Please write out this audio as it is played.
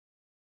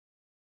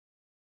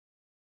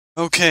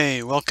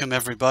Okay, welcome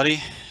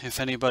everybody. If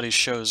anybody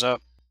shows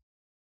up,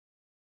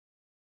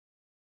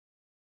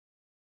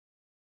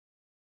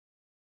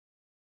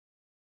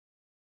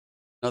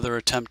 another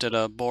attempt at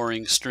a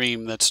boring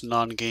stream that's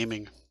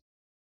non-gaming.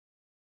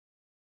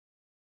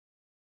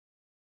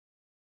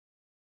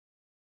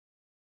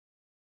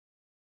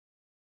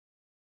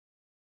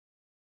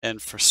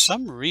 And for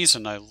some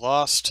reason I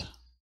lost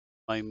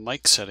my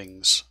mic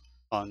settings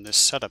on this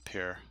setup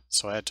here,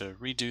 so I had to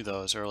redo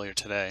those earlier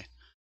today.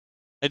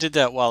 I did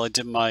that while I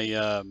did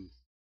my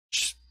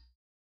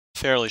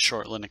fairly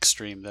short Linux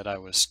stream that I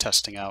was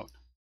testing out.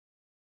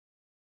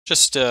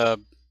 Just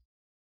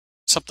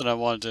something I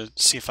wanted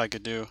to see if I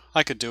could do.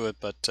 I could do it,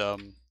 but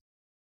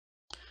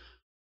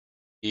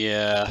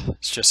yeah,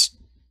 it's just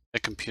the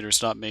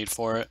computer's not made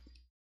for it.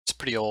 It's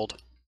pretty old.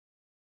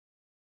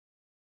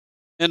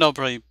 And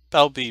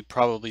I'll be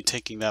probably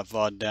taking that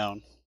VOD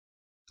down.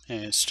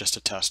 And it's just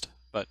a test.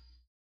 But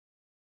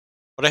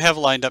what I have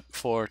lined up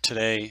for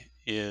today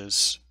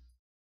is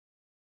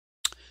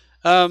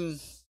I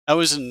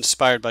was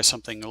inspired by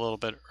something a little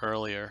bit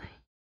earlier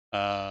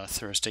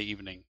Thursday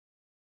evening.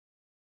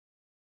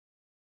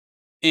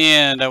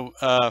 And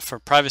for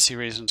privacy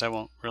reasons, I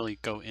won't really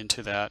go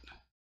into that.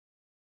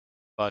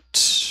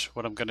 But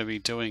what I'm going to be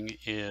doing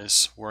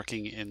is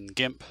working in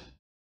GIMP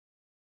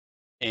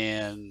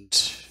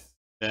and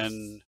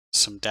then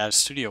some Data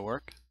Studio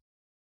work.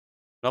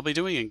 What I'll be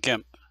doing in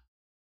GIMP.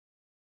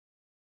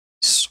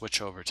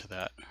 Switch over to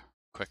that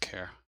quick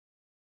here.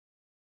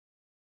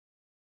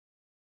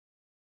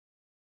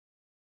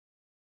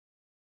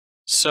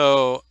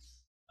 So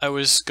I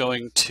was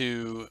going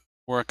to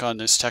work on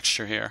this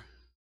texture here.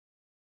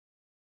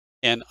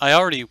 And I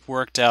already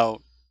worked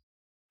out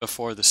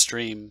before the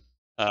stream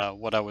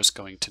what I was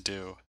going to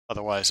do.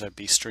 Otherwise, I'd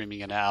be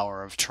streaming an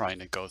hour of trying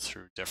to go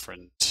through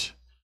different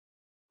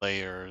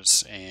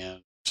layers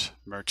and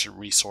merchant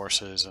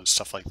resources and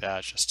stuff like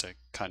that, just to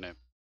kind of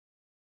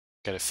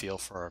get a feel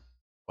for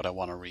what I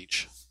want to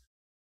reach.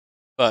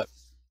 But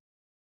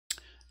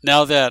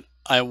now that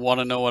I want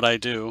to know what I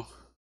do,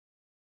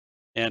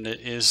 and it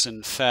is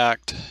in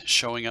fact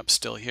showing up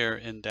still here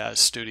in Data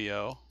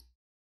Studio,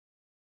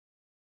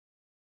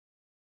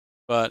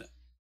 but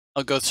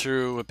I'll go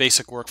through a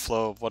basic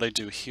workflow of what I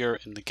do here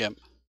in the GIMP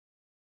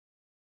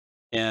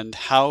and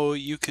how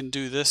you can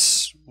do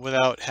this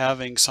without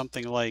having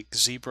something like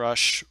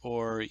ZBrush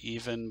or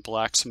even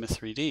Blacksmith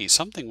 3D,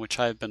 something which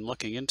I've been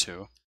looking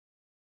into.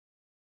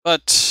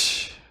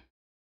 But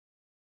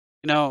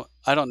you know,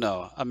 I don't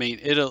know. I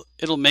mean,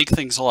 it'll make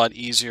things a lot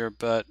easier,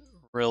 but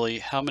really,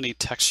 how many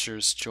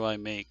textures do I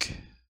make,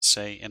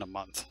 say, in a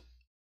month?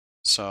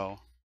 So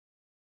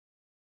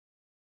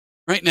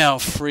right now,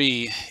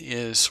 free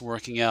is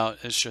working out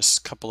as just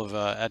a couple of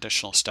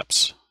additional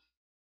steps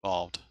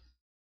involved.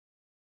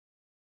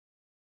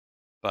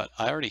 But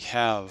I already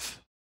have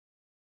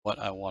what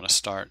I want to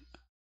start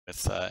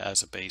with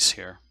as a base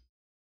here.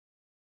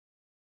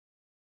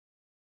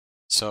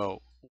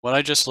 So what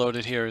I just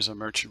loaded here is a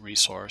merchant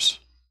resource.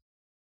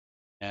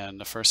 And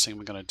the first thing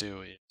we're going to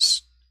do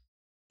is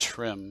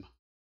trim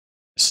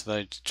so that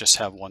I just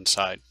have one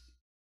side.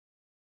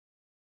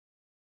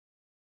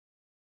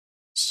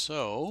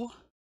 So,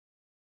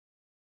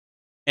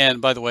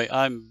 and by the way,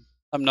 I'm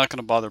not going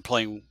to bother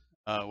playing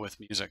with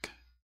music.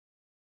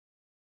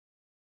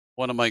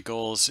 One of my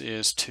goals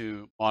is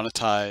to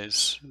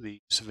monetize these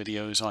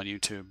videos on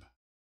YouTube,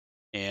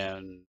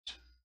 and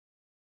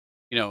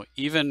you know,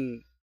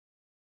 even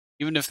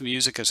if the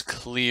music is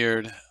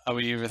cleared, I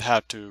would either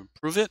have to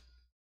prove it,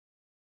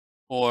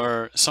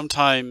 or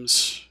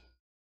sometimes,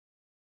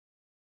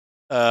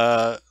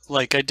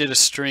 like I did a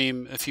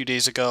stream a few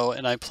days ago,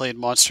 and I played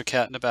Monster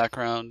Cat in the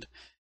background,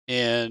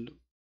 and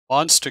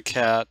Monster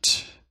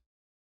Cat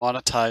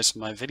monetized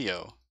my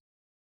video.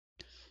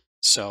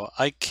 So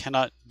I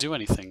cannot do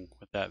anything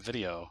with that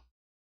video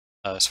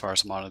as far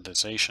as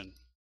monetization.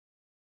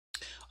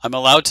 I'm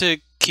allowed to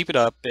keep it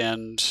up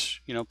and,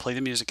 you know, play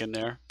the music in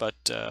there,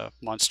 but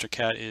Monster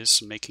Cat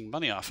is making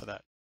money off of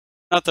that.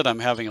 Not that I'm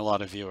having a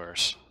lot of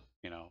viewers,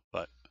 you know,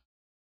 but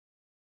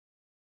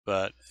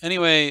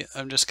anyway,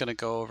 I'm just going to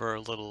go over a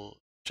little,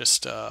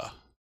 just kind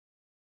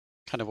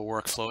of a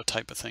workflow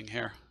type of thing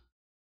here.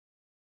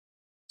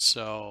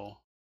 So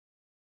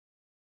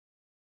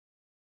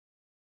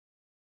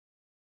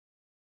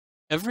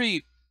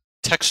every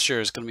texture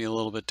is going to be a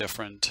little bit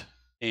different,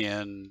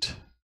 and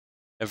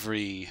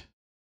every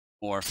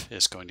morph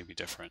is going to be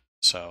different.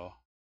 So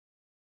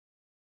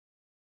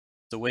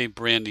the way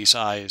Brandi's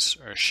eyes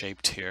are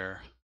shaped here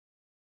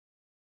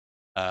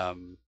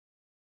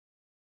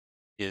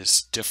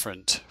is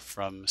different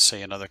from,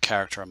 say, another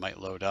character I might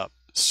load up.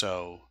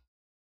 So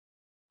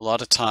a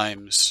lot of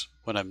times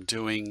when I'm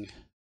doing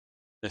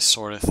this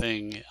sort of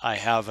thing, I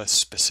have a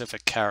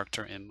specific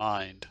character in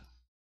mind.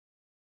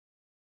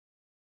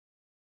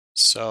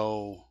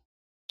 So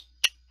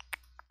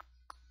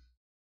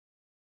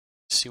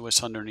see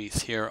what's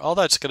underneath here. All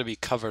that's going to be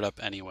covered up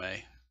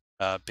anyway,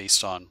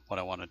 based on what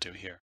I want to do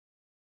here.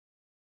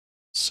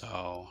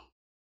 So,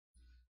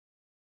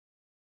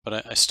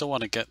 but I still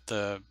want to get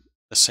the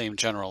the same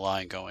general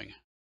line going.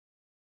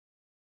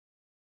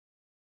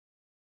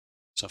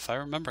 So if I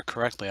remember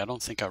correctly, I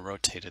don't think I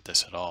rotated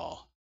this at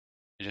all.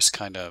 I just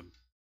kind of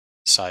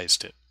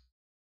sized it.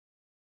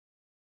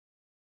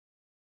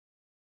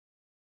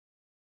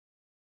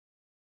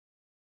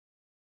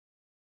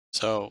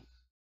 So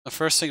the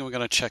first thing we're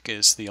going to check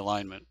is the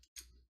alignment.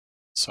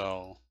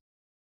 So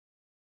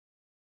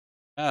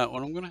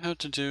what I'm going to have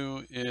to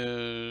do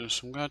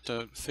is I'm going to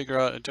have to figure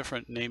out a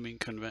different naming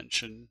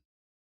convention.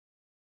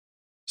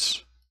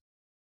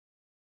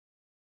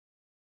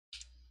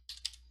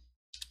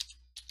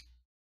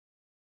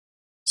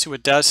 See,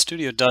 what DAZ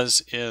Studio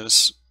does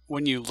is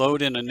when you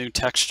load in a new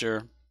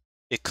texture,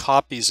 it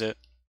copies it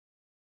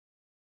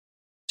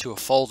to a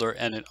folder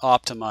and it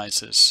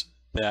optimizes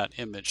that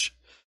image.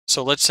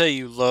 So let's say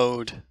you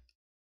load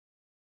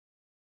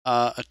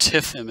a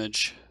TIFF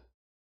image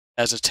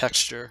as a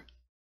texture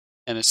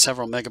and it's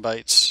several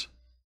megabytes.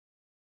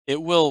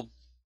 It will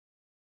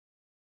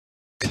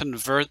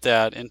convert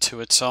that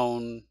into its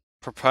own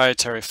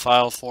proprietary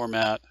file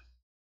format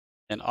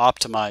and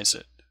optimize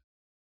it.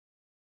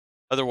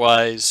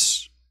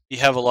 Otherwise, you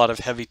have a lot of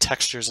heavy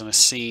textures in a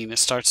scene, it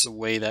starts to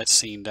weigh that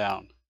scene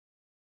down.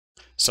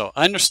 So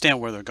I understand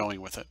where they're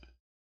going with it.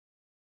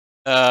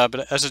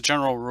 But as a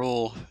general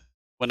rule,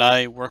 when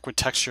I work with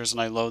textures and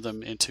I load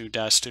them into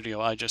DAZ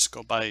Studio, I just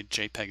go by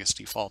JPEG as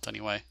default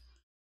anyway.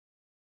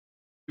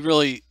 You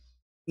really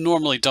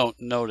normally don't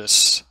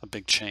notice a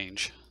big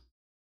change.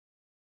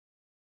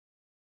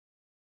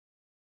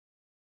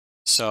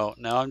 So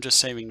now I'm just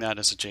saving that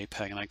as a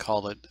JPEG and I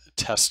call it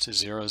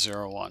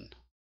test001.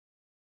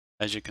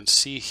 As you can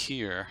see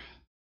here,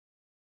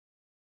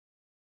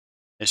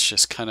 it's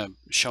just kind of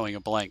showing a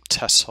blank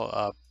test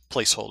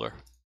placeholder.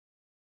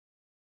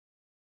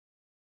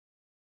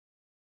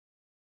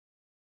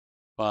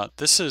 But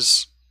this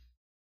is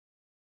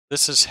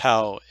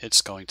how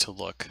it's going to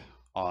look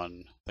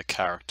on the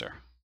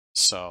character.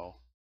 So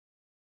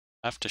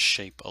I have to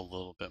shape a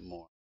little bit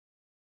more.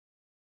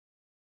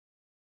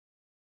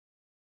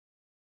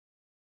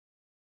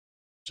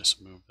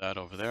 Just move that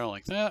over there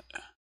like that.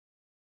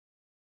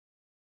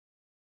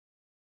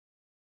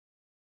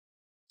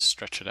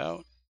 Stretch it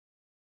out.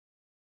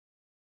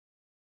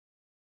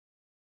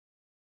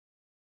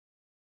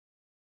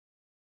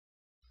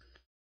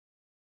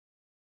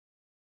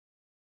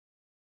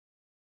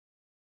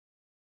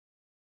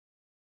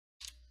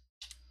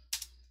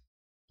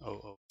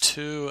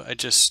 .002, I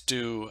just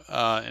do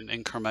an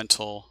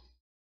incremental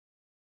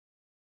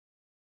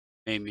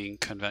naming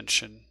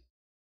convention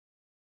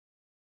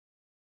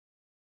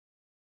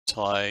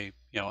till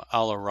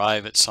I'll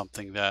arrive at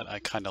something that I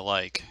kind of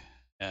like,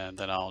 and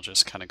then I'll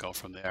just kind of go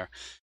from there.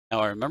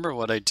 Now I remember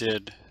what I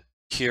did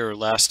here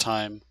last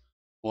time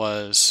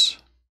was,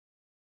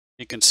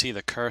 you can see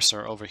the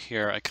cursor over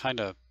here, I kind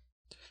of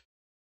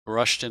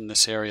brushed in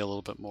this area a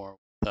little bit more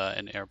with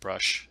an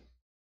airbrush.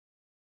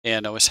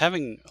 And I was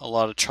having a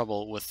lot of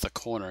trouble with the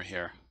corner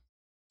here.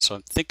 So I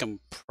think I'm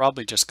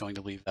probably just going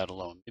to leave that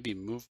alone. Maybe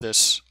move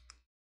this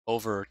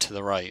over to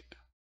the right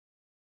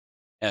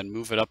and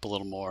move it up a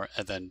little more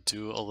and then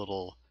do a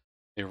little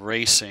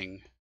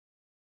erasing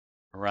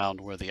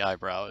around where the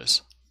eyebrow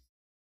is.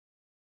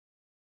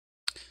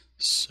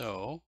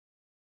 So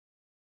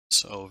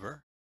it's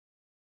over.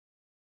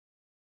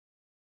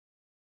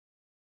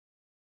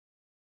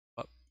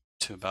 Up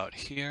to about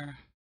here.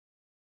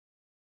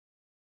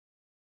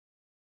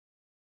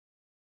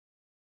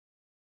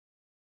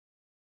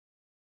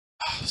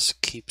 This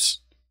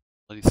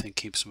bloody thing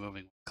keeps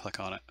moving. Click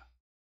on it.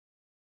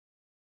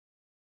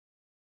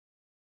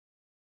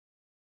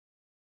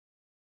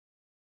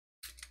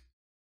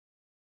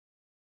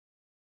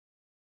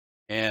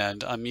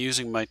 And I'm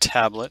using my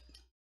tablet.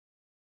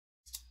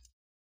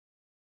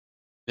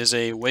 It is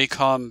a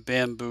Wacom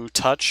Bamboo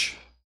Touch.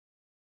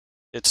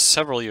 It's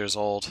several years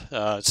old.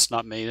 It's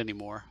not made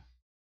anymore.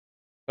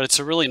 But it's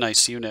a really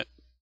nice unit.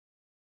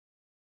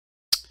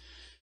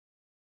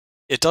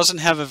 It doesn't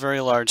have a very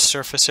large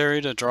surface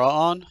area to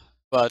draw on,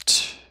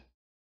 but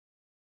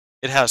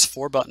it has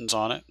 4 buttons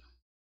on it.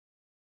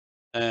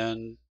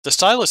 And the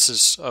stylus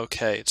is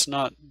okay. It's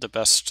not the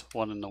best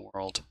one in the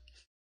world,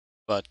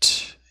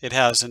 but it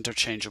has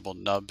interchangeable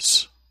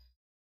nubs.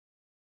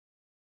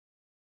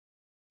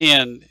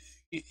 And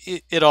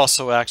it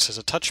also acts as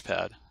a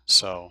touchpad,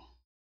 so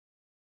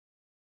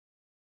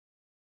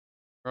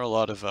there are a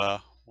lot of,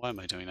 why am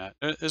I doing that?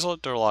 There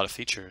are a lot of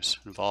features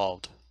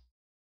involved.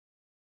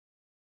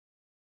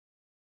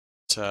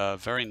 It's a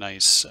very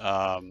nice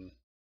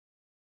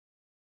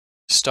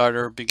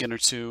starter, beginner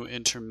to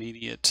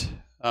intermediate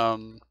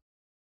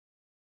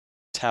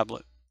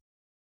tablet.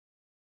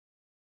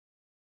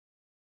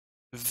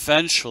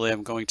 Eventually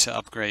I'm going to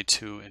upgrade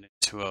to an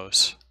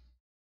Intuos.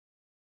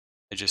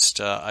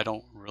 I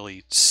don't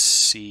really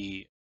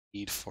see a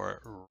need for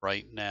it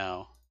right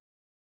now.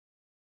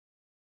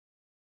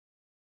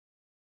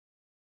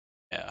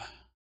 Yeah.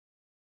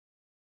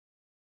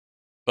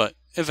 But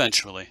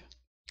eventually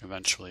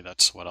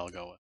that's what I'll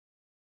go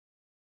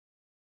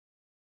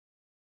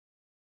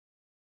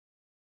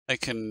with. I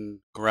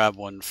can grab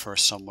one for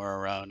somewhere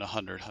around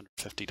 $100,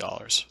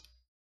 $150.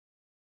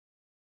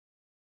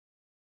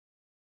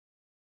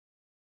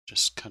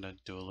 Just kind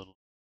of do a little.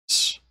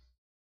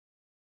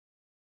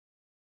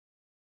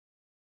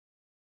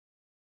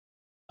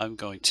 I'm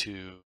going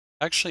to,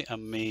 actually I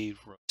may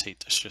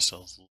rotate this just a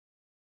little.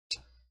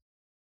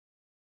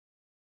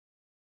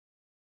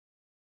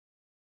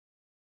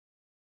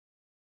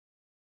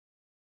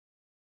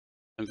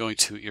 I'm going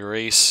to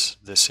erase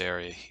this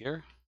area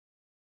here.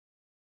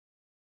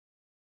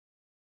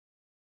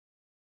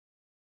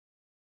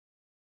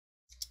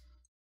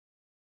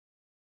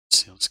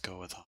 Let's see, let's go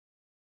with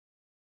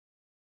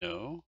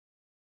no.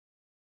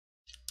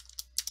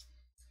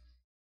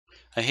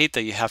 I hate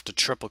that you have to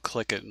triple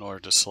click it in order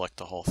to select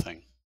the whole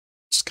thing.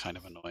 It's kind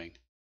of annoying.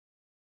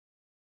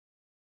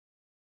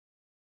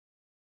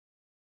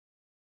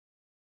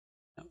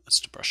 No, that's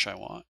the brush I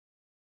want.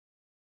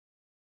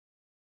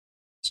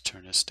 Let's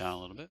turn this down a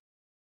little bit.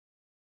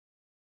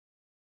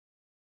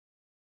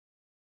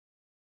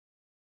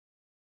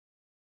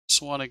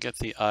 Just want to get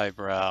the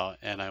eyebrow,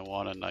 and I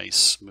want a nice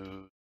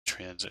smooth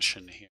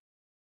transition here.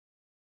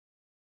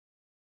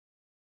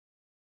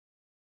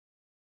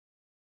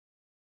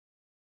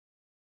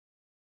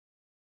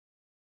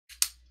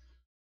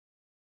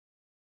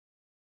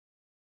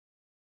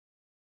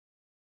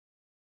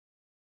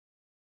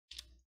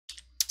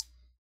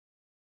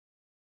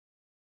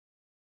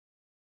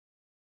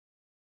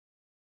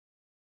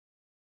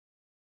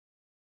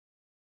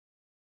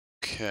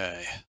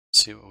 Okay,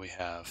 let's see what we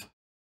have.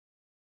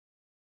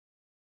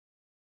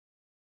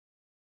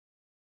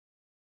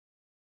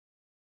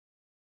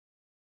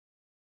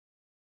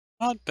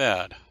 Not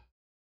bad.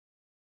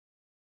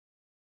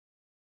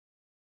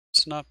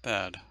 It's not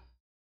bad.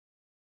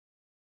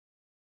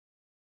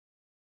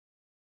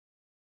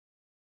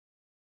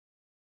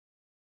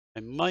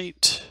 I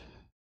might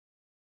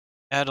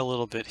add a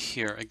little bit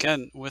here.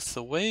 Again, with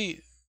the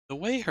way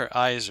her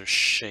eyes are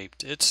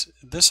shaped,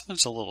 this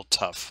one's a little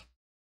tough.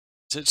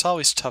 It's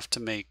always tough to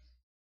make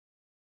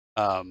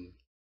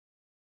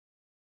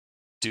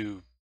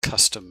do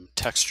custom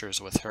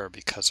textures with her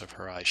because of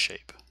her eye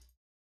shape.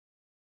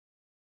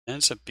 It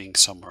ends up being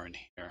somewhere in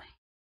here.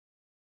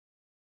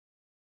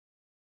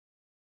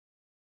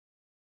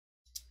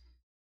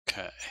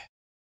 Okay.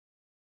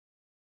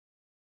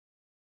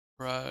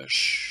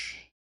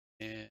 Brush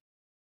and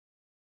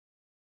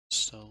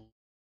so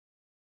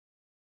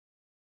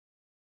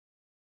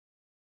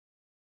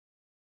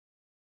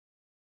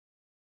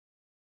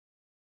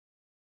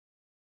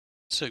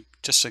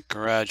just a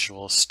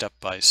gradual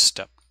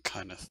step-by-step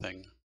kind of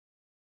thing.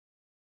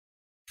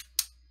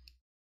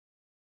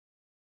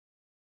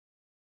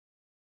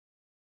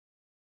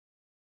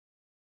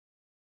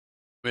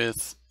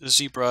 With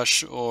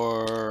ZBrush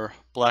or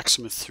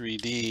Blacksmith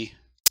 3D,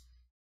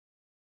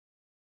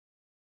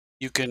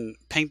 you can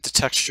paint the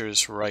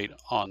textures right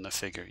on the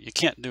figure. You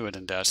can't do it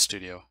in Dash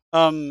Studio.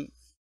 You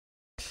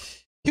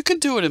can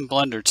do it in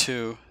Blender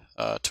too,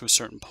 to a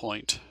certain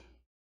point.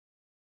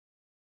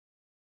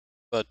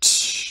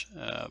 But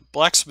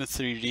Blacksmith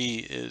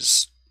 3D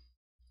is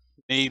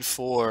made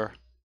for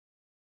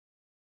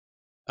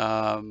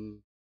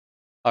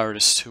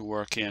artists who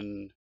work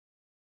in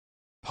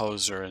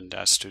Poser and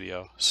Dash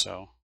Studio,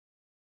 so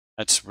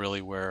that's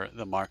really where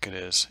the market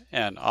is.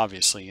 And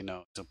obviously, you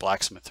know, the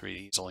Blacksmith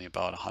 3D is only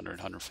about $100,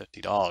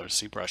 $150.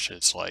 ZBrush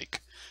is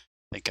like,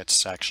 I think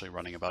it's actually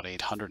running about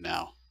 $800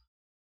 now.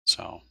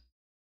 So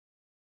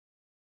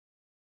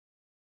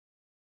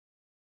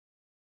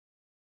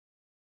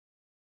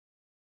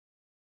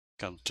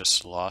I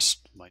just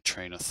lost my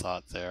train of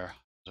thought there.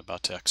 I was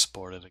about to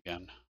export it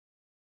again.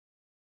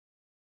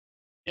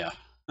 Yeah.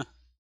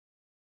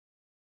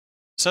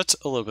 So that's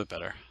a little bit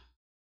better.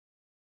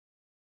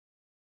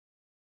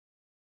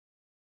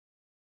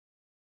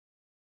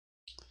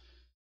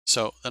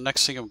 So the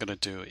next thing I'm going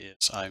to do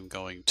is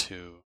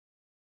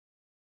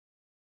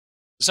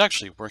it's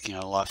actually working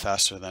out a lot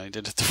faster than I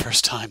did it the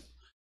first time.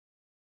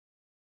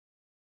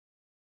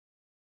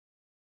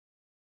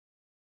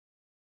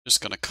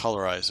 Just going to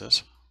colorize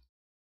this.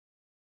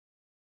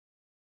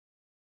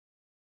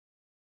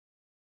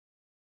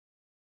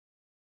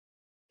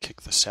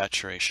 Kick the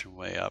saturation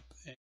way up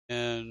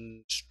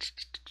and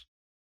just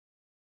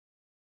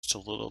a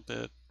little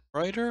bit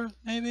brighter,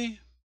 maybe?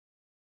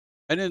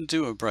 I didn't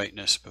do a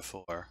brightness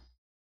before.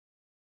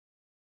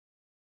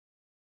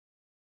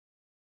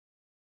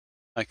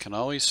 I can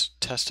always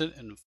test it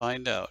and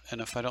find out,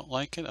 and if I don't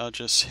like it, I'll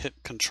just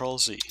hit Control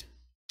Z.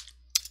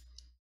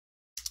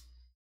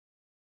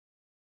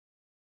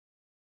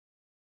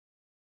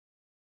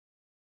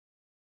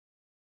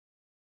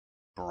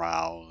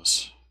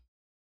 Browse.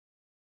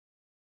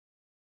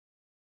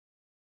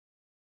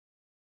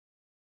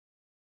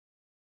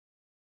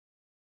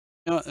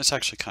 You know what? It's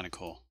actually kind of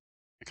cool.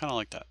 I kind of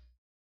like that.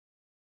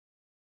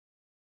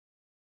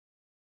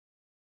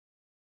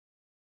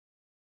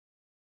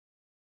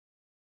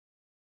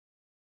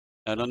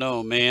 I don't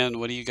know, man.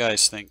 What do you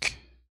guys think?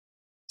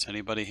 Is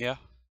anybody here?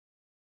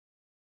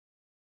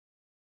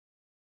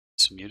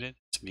 It's muted?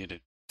 It's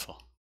muted.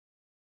 Beautiful.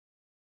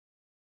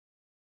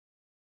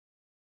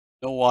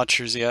 No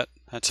watchers yet.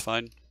 That's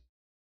fine.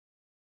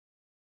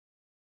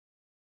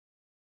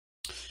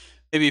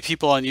 Maybe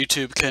people on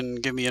YouTube can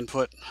give me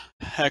input.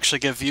 Actually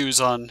get views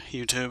on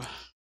YouTube.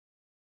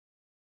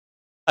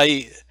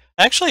 I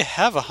actually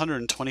have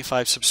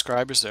 125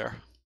 subscribers there,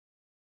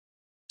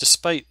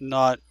 despite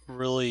not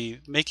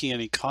really making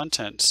any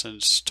content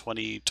since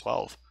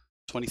 2012,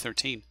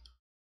 2013.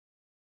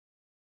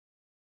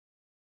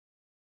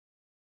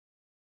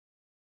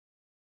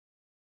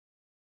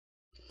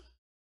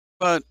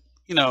 But,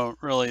 you know,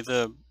 really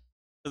the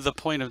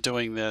point of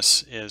doing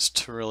this is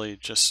to really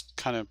just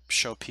kind of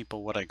show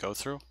people what I go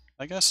through,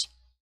 I guess.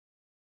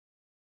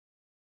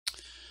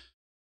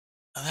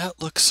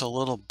 That looks a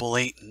little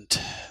blatant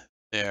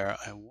there.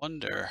 I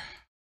wonder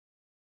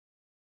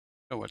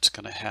what's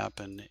going to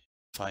happen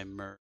if I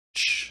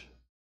merge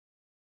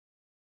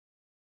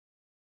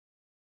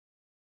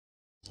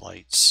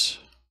lights.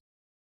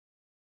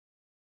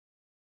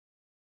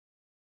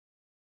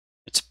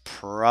 It's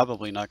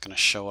probably not going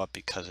to show up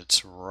because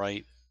it's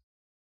right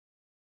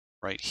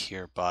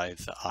here by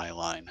the eye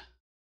line.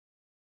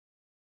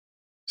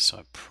 So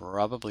I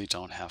probably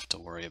don't have to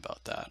worry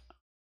about that.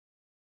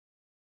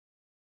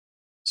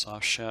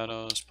 Soft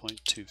shadows,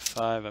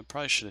 0.25. I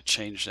probably should have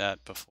changed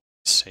that before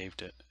I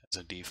saved it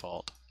as a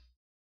default.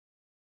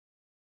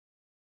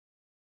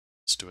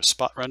 Let's do a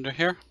spot render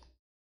here.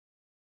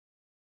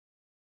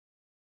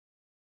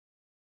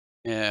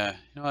 Yeah,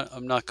 you know what?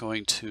 I'm not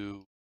going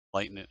to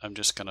lighten it. I'm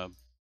just going to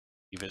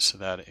leave it so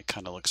that it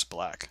kind of looks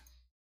black.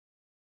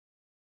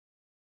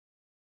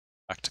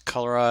 Back to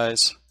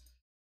colorize.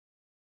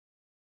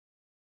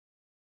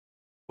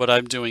 What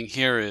I'm doing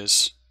here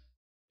is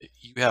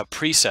you have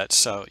presets,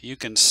 so you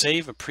can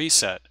save a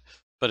preset,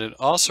 but it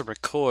also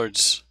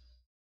records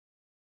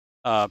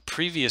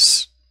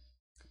previous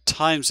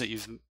times that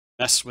you've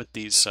messed with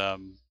these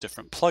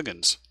different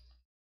plugins.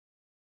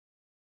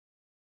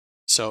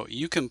 So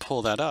you can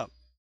pull that up.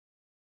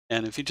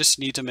 And if you just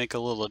need to make a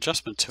little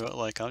adjustment to it,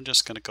 like I'm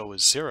just going to go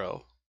with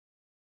 0.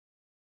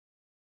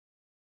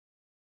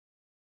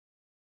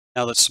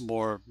 Now that's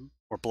more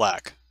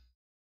black.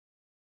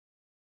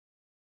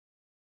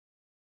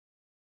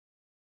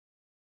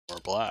 More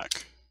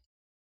black.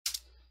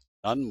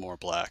 None more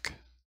black.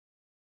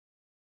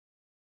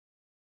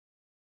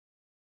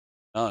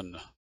 None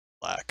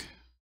black.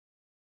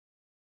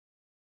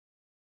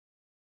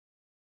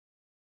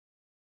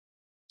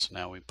 So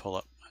now we pull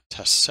up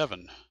test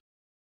 7.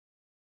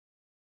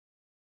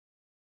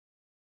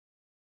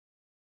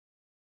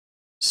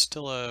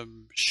 Still a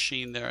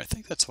sheen there. I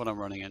think that's what I'm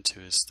running into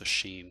is the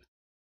sheen.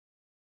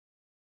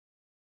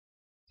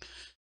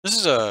 This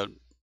is an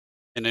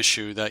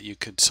issue that you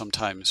could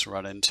sometimes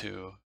run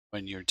into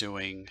when you're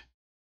doing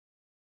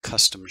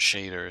custom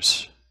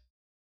shaders.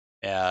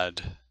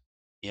 Add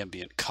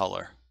ambient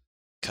color,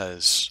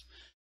 because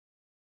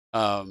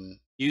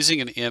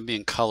using an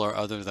ambient color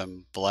other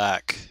than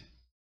black,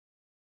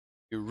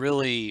 you're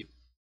really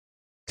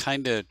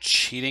kind of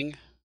cheating,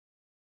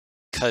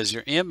 because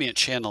your ambient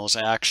channel is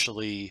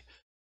actually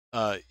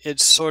it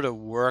sort of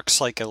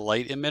works like a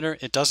light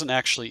emitter. It doesn't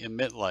actually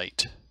emit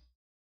light,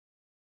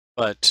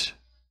 but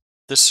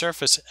the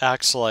surface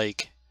acts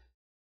like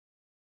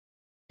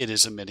it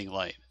is emitting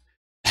light.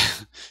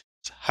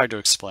 It's hard to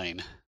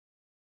explain.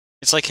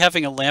 It's like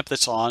having a lamp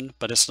that's on,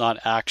 but it's not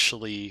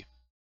actually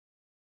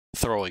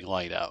throwing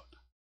light out.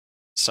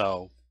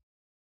 So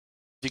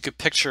you could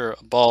picture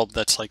a bulb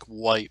that's like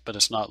white, but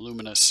it's not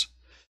luminous.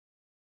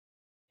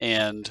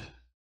 And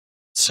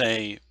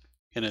say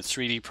in a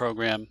 3D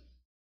program,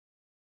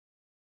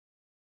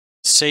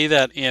 say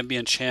that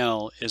ambient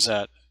channel is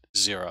at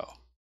 0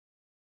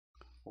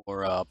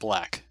 or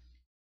black.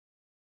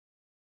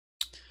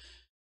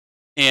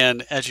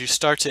 And as you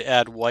start to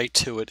add white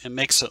to it, it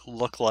makes it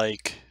look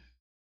like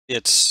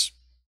it's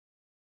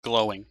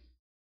glowing.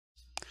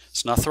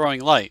 It's not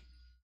throwing light,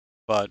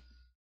 but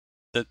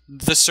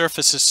the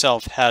surface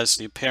itself has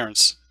the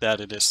appearance that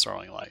it is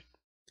throwing light,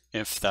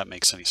 if that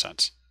makes any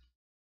sense.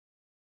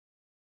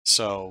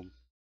 So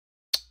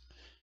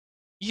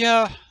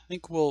yeah, I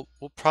think we'll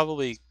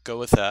probably go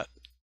with that.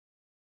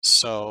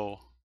 So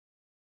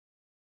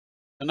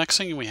the next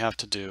thing we have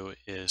to do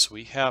is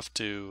we have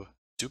to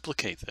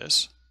duplicate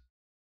this.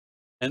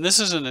 And this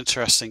is an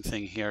interesting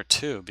thing here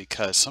too,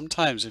 because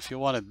sometimes if you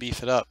want to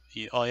beef it up,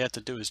 all you have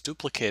to do is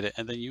duplicate it,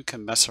 and then you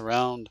can mess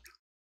around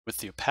with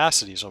the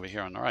opacities over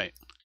here on the right.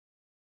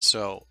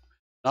 So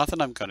not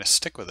that I'm going to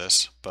stick with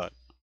this, but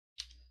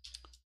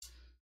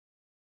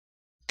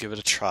give it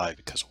a try,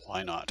 because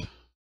why not?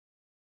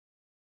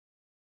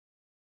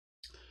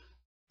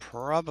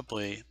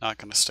 Probably not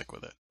going to stick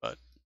with it, but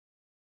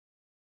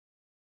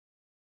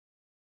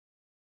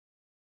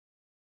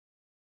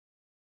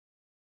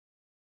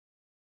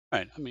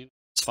right, I mean,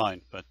 it's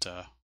fine, but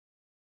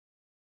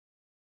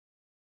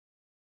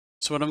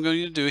so what I'm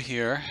going to do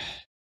here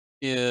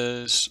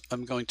is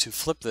I'm going to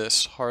flip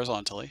this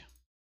horizontally,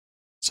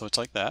 so it's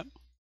like that.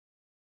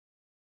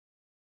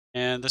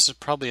 And this is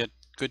probably a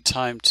good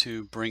time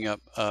to bring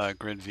up a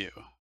grid view.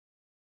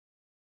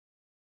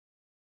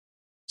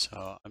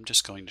 So I'm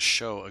just going to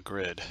show a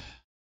grid.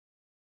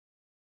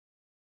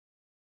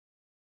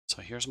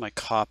 So here's my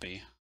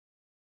copy.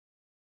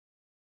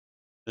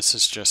 This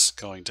is just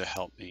going to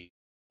help me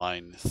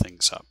line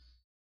things up.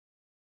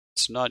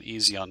 It's not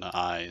easy on the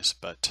eyes,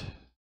 but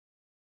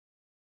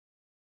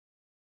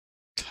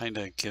kind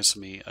of gives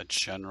me a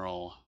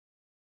general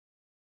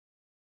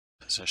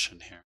position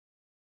here.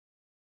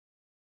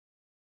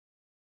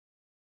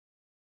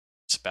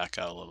 Let's back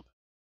out a little bit.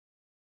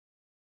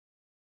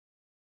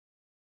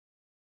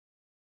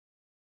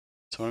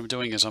 So what I'm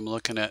doing is I'm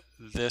looking at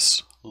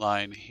this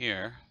line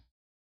here,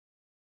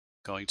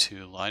 going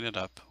to line it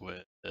up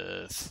with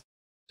it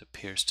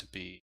appears to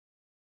be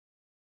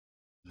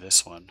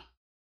this one.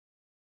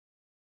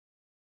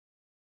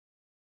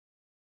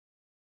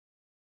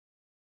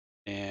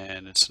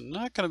 And it's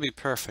not going to be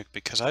perfect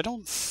because I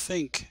don't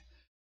think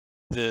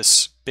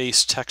this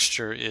base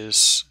texture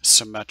is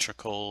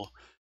symmetrical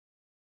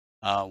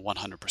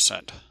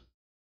 100%.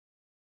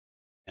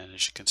 And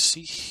as you can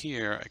see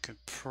here, I could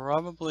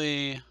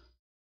probably,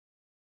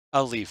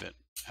 I'll leave it.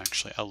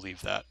 Actually, I'll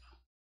leave that.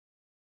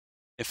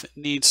 If it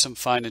needs some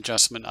fine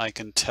adjustment, I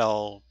can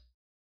tell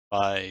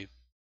by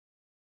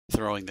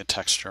throwing the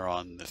texture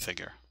on the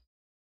figure.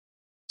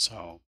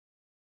 So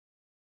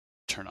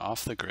turn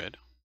off the grid.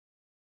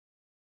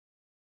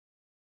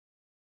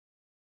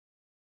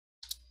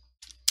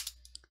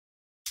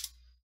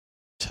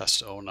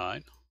 Test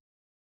 09.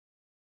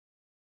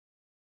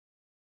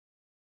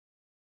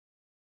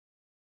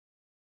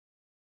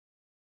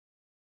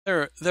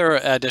 There are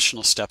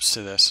additional steps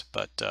to this,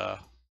 but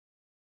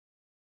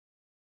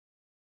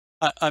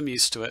I'm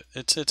used to it.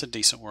 It's a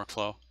decent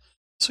workflow.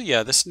 So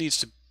yeah, this needs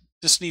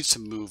to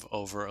move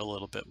over a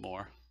little bit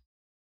more.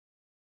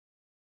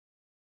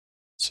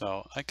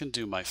 So I can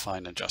do my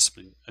fine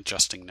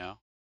adjusting now.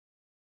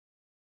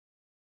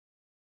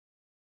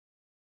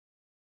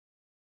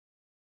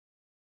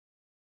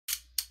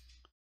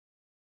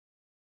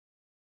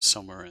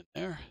 Somewhere in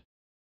there.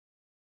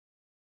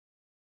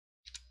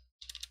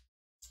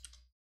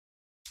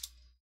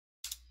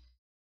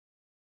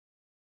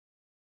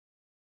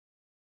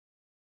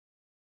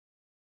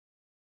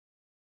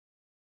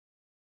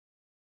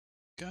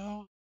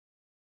 Go.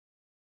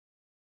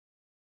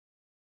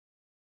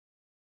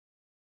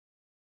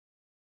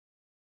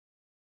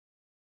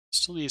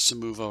 Still needs to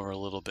move over a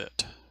little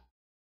bit.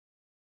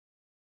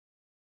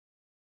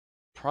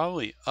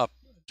 Probably up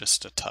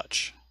just a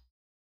touch.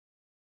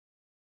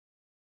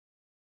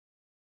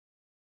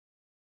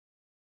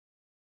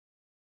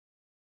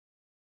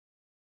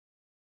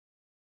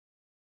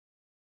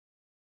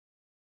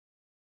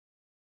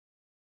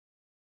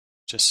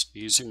 Just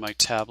using my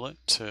tablet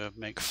to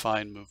make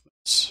fine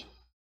movements.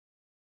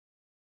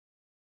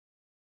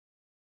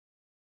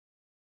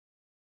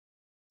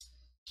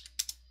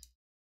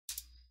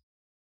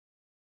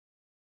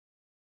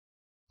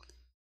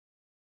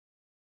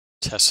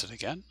 Test it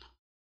again.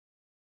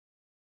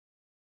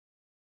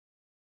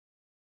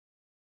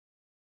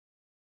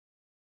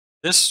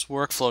 This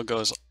workflow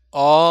goes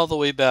all the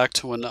way back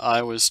to when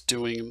I was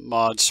doing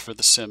mods for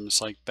The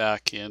Sims, like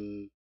back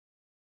in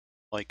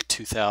like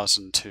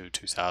 2002,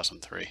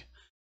 2003.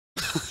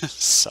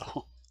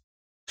 So,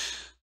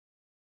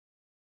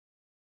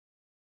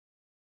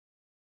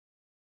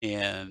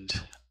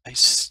 and I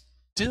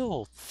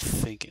still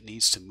think it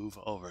needs to move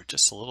over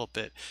just a little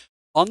bit.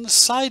 On the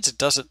sides, it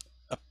doesn't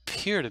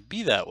appear to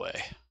be that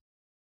way.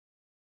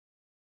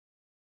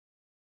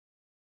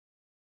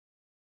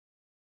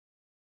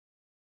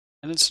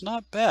 And it's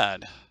not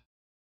bad. I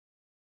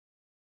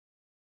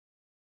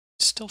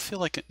still feel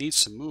like it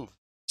needs to move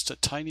just a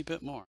tiny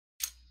bit more.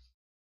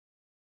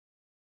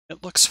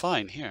 It looks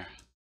fine here,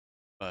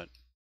 but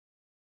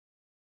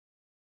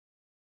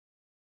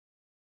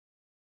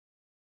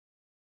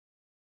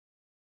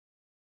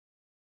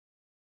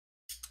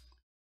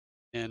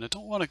and I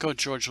don't want to go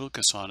George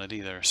Lucas on it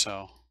either,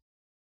 so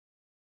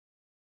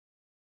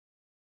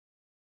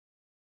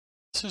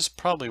this is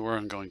probably where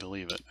I'm going to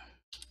leave it.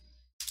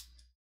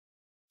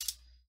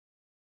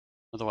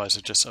 Otherwise,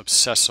 I just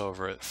obsess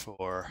over it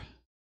for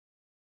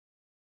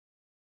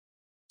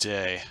a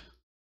day.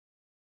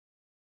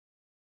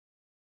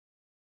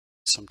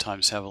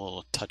 Sometimes have a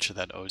little touch of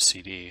that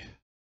OCD.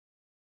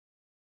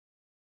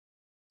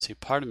 See,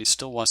 part of me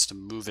still wants to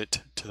move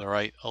it to the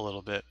right a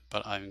little bit,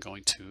 but I'm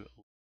going to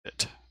leave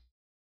it.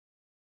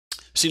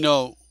 So, you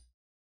know,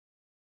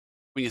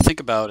 when you think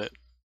about it,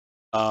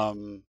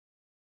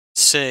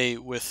 say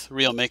with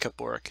real makeup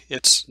work,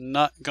 it's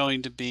not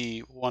going to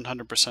be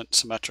 100%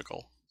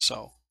 symmetrical.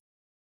 So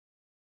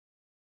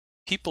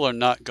people are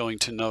not going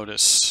to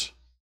notice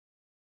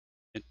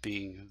it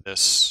being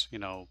this, you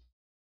know,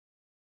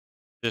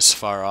 this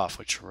far off,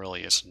 which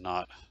really is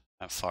not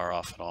that far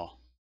off at all.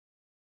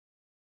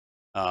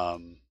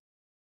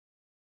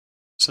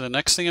 So the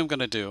next thing I'm going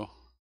to do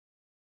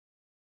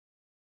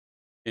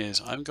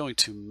is I'm going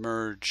to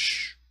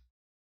merge,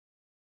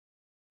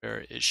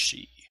 where is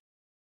she?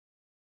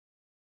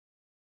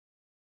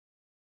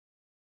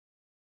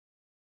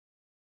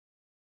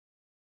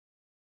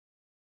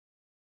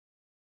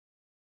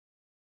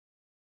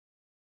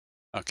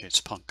 Okay,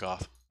 it's punk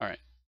off. All right.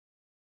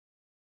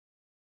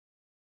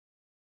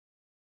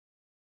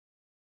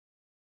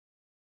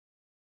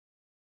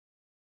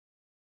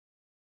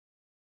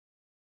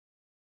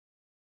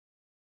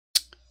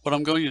 What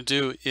I'm going to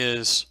do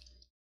is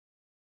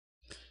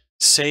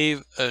save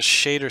a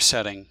shader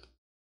setting.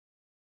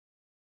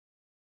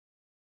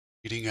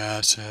 Reading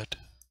asset.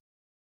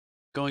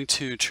 Going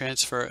to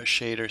transfer a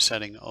shader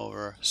setting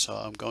over. So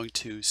I'm going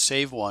to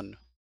save one.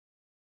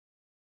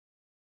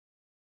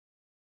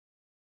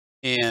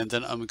 And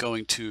then I'm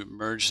going to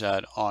merge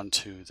that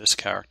onto this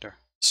character.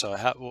 So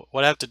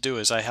what I have to do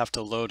is I have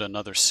to load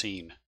another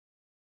scene.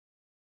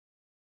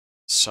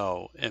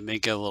 So it may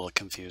get a little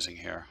confusing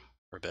here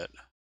for a bit.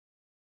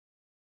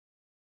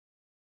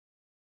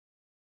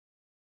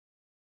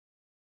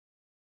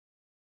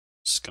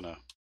 Just gonna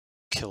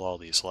kill all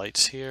these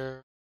lights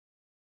here.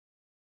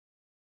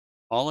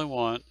 All I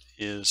want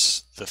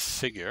is the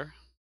figure.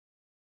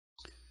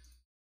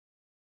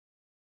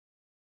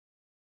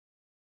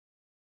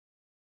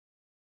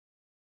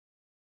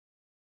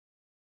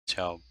 See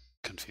how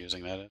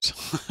confusing that is?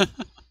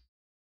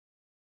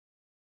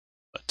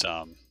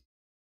 But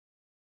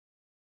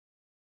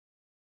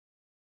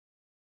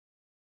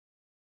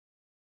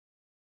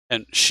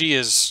and she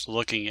is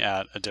looking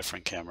at a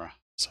different camera,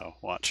 so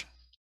watch.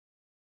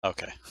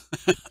 Okay.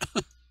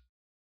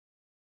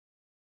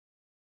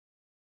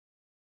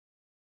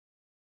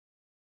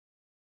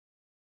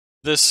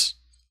 This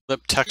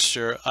lip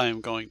texture I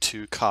am going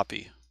to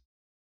copy.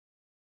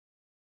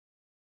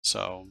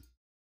 So,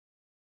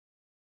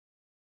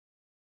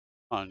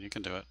 come on, you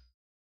can do it.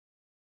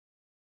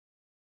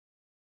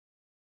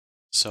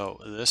 So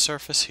this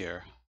surface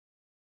here,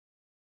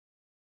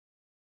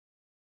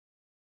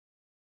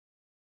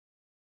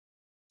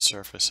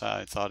 surface,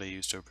 I thought I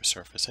used over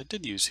surface. I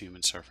did use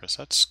human surface,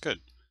 that's good.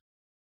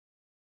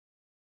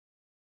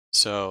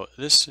 So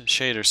this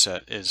shader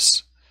set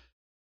is,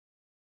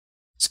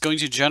 it's going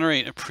to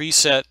generate a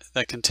preset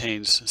that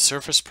contains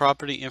surface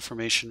property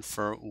information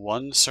for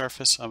one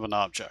surface of an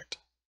object.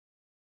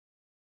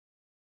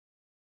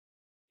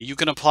 You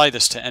can apply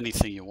this to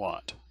anything you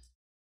want,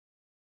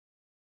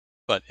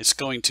 but it's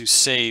going to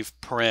save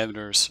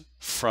parameters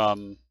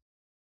from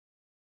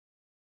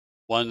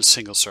one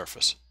single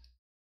surface.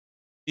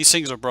 These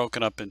things are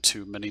broken up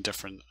into many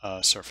different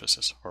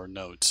surfaces or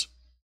nodes.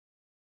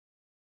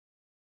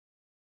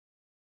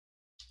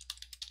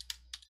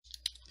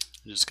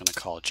 I'm just going to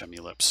call it Jemmy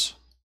Lips.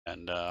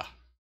 And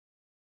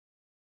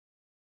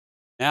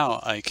now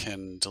I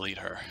can delete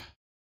her.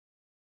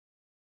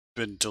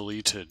 Been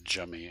deleted,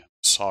 Jemmy.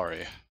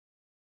 Sorry.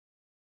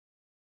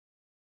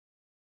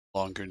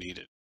 Longer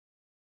needed.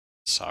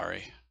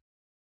 Sorry.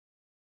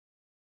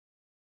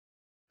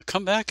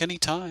 Come back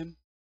anytime.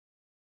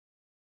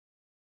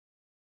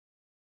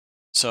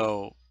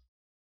 So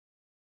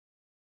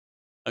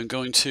I'm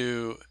going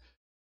to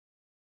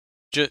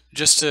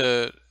just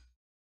to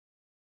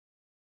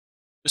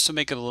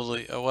make it a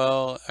little,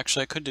 well,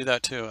 actually I could do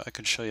that too. I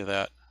could show you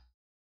that.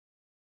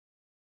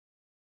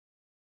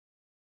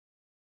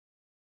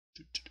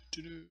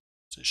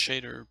 So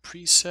shader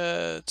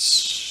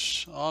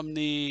presets,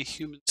 Omni,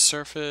 human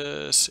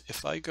surface.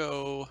 If I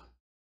go,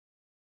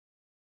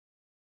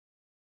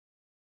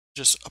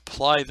 just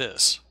apply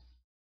this.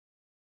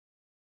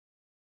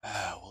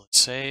 Will it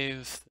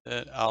save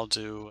it? I'll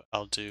do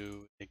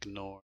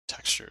ignore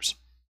textures.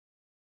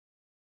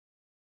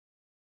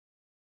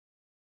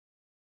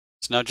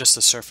 So now just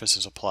the surface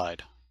is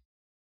applied.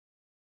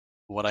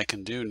 What I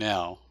can do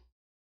now,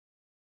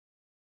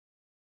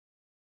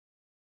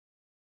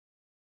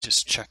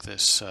 just check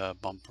this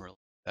bump really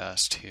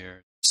fast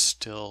here. It's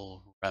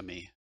still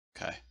Remy.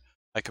 Okay.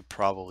 I could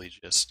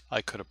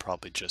have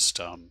probably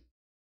just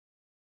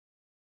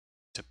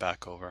tip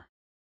back over.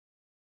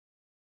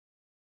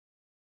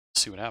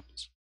 See what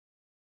happens.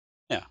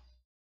 Yeah,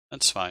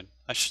 that's fine.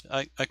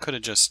 I could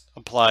have just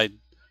applied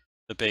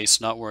the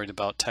base, not worried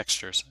about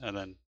textures, and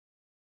then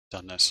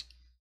done this.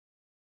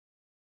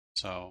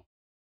 So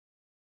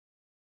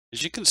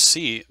as you can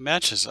see, it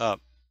matches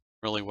up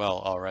really well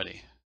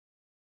already.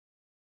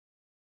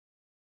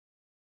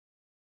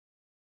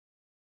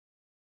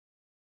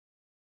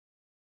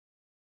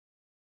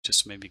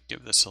 Just maybe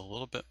give this a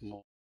little bit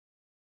more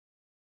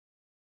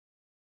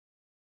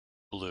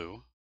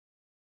blue.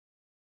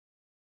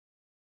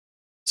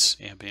 This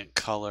ambient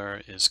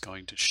color is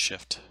going to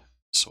shift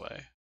this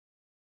way.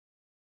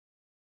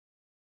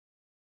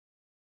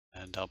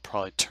 And I'll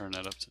probably turn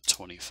it up to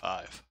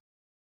 25.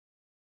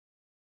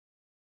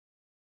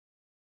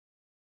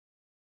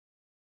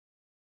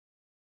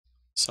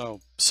 So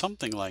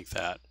something like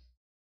that.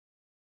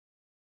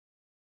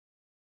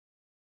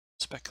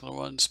 Specular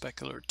 1,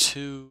 specular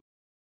 2.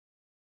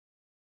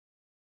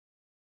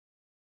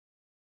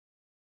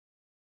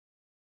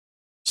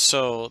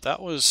 So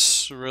that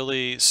was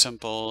really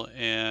simple,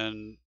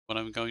 and what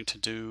I'm going to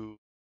do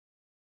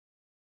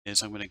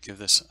is I'm going to give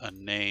this a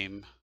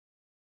name.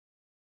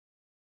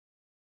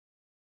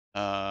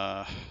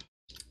 It's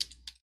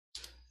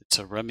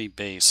a Remy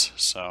base,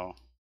 so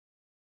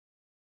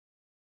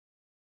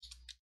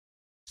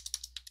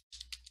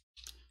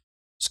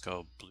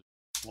go blue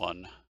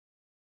 1.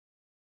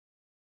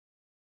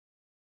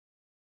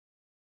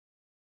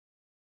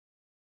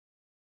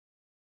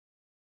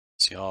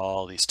 See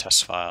all these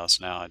test files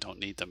now, I don't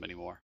need them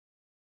anymore.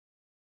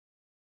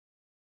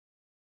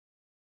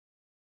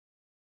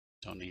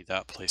 Don't need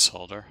that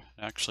placeholder.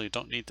 Actually,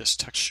 don't need this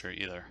texture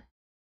either.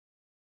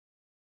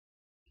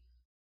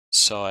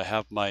 So I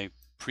have my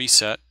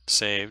preset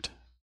saved,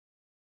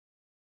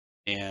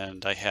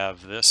 and I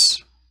have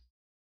this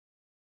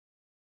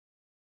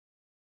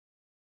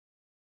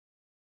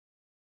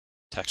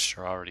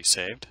texture already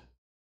saved.